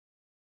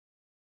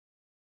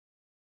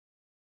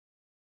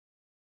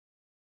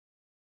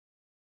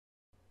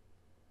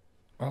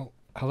Well,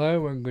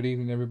 hello and good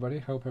evening everybody,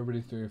 hope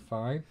everybody's doing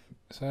fine.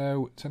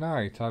 So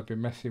tonight I've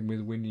been messing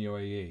with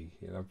Winuae.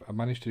 I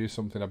managed to do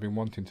something I've been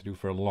wanting to do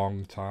for a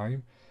long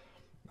time,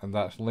 and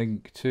that's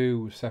link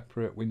two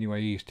separate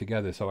Winuaes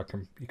together so you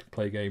can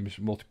play games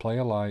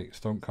multiplayer like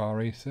Stunt Car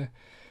Racer.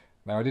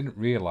 Now I didn't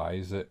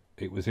realise that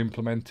it was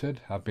implemented.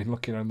 I've been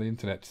looking on the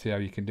internet to see how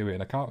you can do it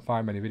and I can't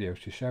find many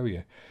videos to show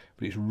you,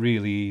 but it's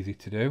really easy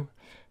to do.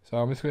 So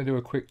I'm just going to do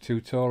a quick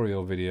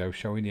tutorial video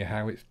showing you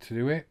how it's to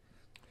do it.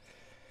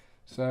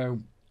 So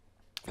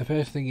the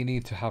first thing you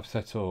need to have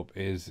set up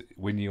is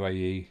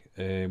Winuae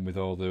with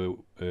all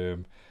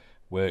the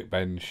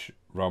workbench,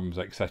 ROMs,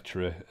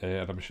 etc.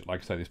 And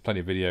like I said, there's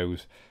plenty of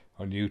videos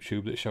on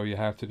YouTube that show you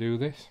how to do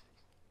this.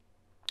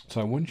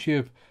 So once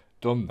you've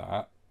done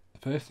that, the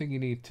first thing you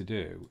need to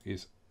do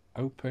is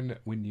open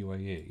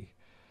Winuae,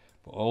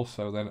 but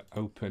also then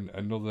open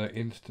another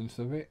instance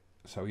of it.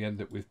 So you end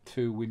up with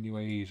two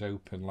Winuaes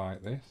open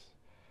like this.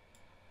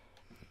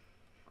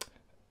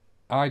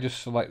 I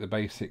just select the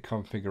basic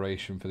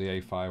configuration for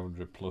the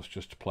A500 Plus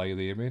just to play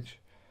the image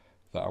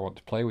that I want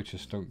to play, which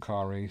is Stunt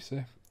Car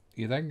Racer.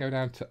 You then go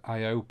down to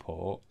I/O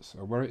ports,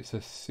 and where it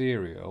says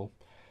serial,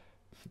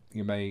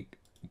 you make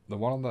the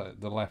one on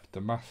the left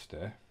the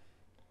master,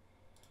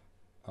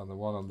 and the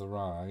one on the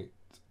right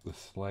the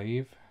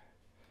slave.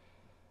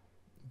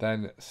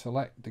 Then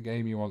select the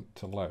game you want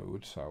to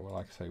load. So,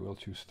 like I say, we'll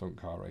choose Stunt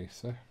Car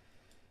Racer.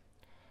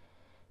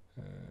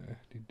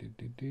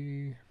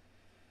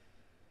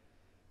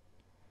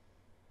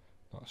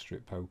 Not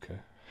strip poker.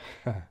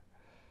 Where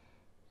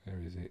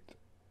is it?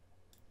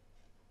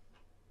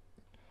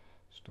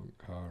 Stunt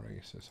Car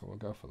Racer. So we'll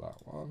go for that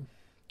one.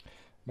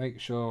 Make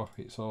sure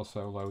it's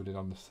also loaded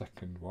on the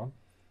second one.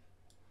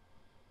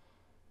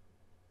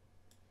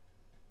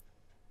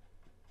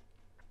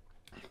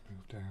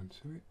 Move down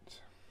to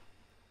it.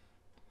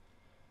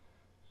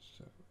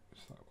 So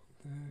it's that one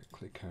there.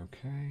 Click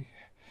OK.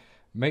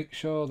 Make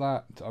sure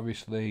that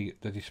obviously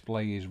the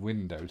display is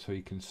windowed so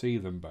you can see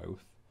them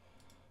both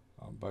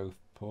on both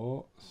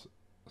ports.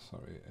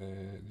 Sorry,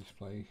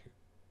 display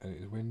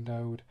is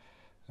windowed.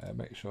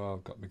 Make sure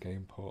I've got my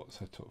game port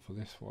set up for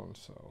this one,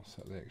 so I'll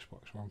set the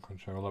Xbox One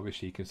controller.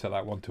 Obviously you can set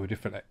that one to a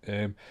different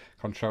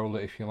controller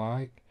if you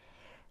like.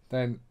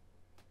 Then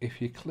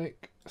if you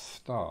click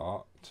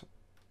start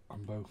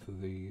on both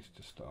of these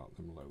to start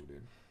them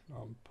loading,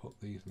 I'll put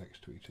these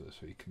next to each other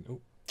so you can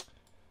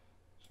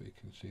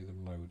see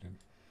them loading.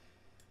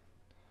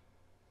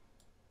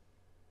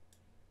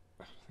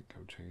 I think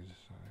I'll change the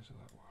size of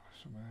that one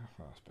somehow.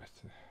 That's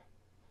better.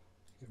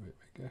 Get a bit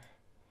bigger.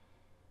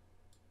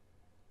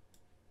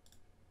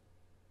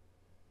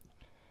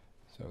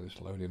 So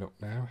it's loading up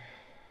now.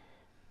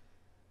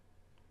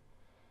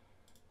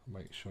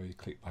 Make sure you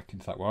click back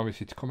into that one.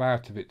 Obviously, to come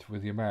out of it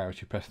with your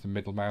mouse, you press the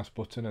middle mouse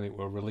button and it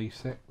will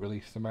release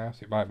the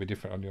mouse. It might be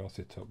different on your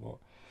setup, but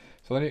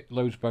so then it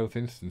loads both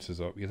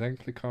instances up. You then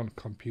click on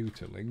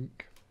computer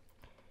link,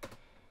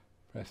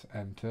 press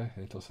enter,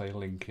 and it'll say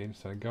linking.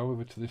 So go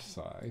over to this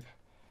side,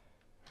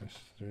 press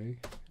 3,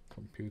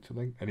 computer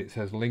link, and it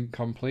says link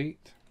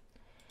complete.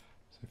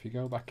 So if you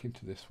go back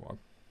into this one,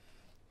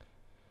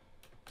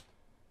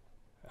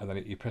 and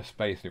then you press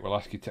space, and it will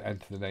ask you to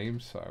enter the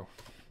names. So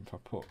if I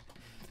put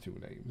 2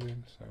 names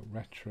in, so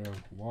Retro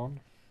 1,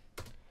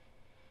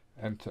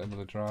 enter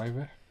another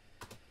driver,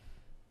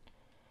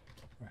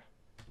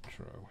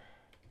 Retro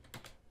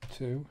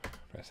 2,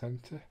 press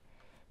enter,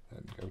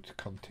 then go to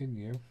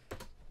continue.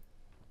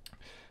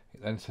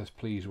 It then says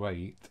please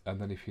wait, and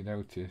then if you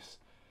notice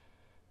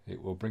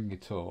it will bring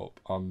it up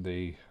on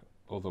the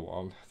other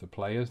one, the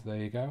players. There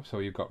you go. So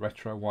you've got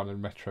Retro 1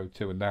 and Retro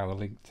 2 and now they're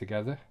linked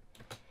together.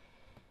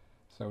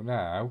 So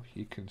now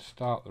you can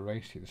start the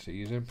racing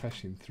season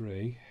pressing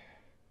 3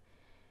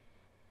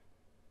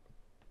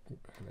 and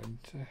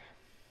enter,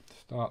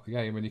 start the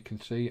game, and you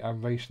can see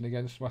I'm racing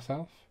against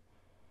myself.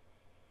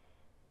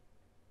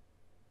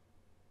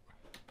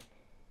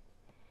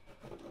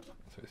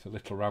 So it's a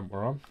little ramp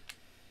we're on.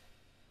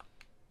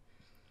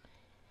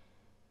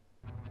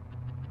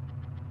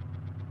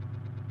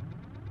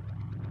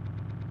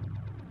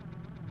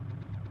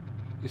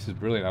 This is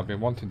brilliant. I've been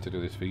wanting to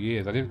do this for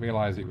years. I didn't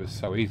realise it was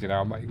so easy.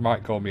 Now you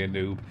might call me a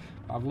noob.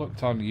 I've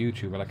looked on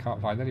YouTube and I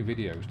can't find any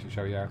videos to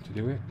show you how to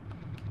do it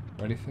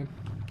or anything.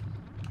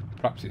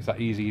 Perhaps it's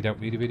that easy you don't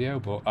need a video,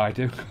 but I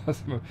do.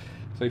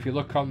 So if you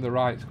look on the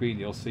right screen,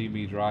 you'll see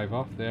me drive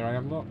off. There I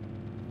am, look.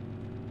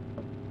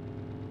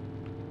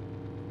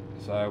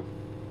 So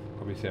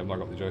obviously I've not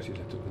got the joystick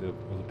set up with the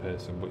other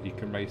person, but you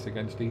can race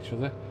against each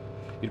other.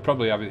 You'd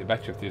probably have it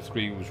better if the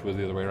screens were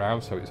the other way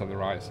around, so it's on the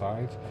right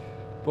side.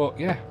 But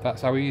yeah,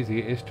 that's how easy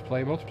it is to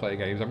play multiplayer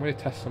games. I'm going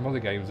to test some other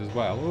games as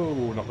well.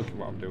 Oh, not looking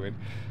what I'm doing.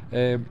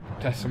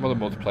 Test some other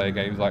multiplayer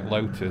games like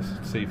Lotus,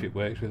 see if it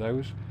works with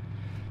those.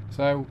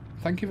 So,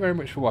 thank you very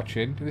much for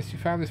watching. If you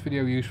found this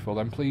video useful,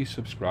 then please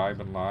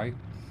subscribe and like.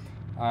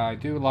 I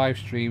do live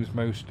streams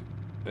most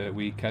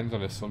weekends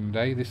on a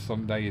Sunday. This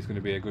Sunday is going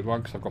to be a good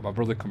one because I've got my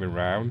brother coming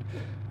round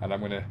and I'm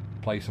going to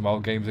play some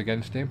old games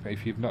against him.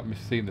 If you've not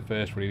seen the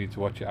first one, you need to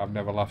watch it. I've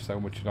never laughed so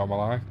much in all my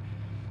life.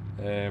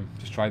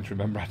 Just trying to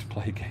remember how to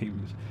play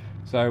games.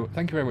 So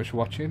thank you very much for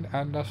watching,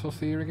 and I shall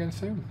see you again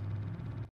soon.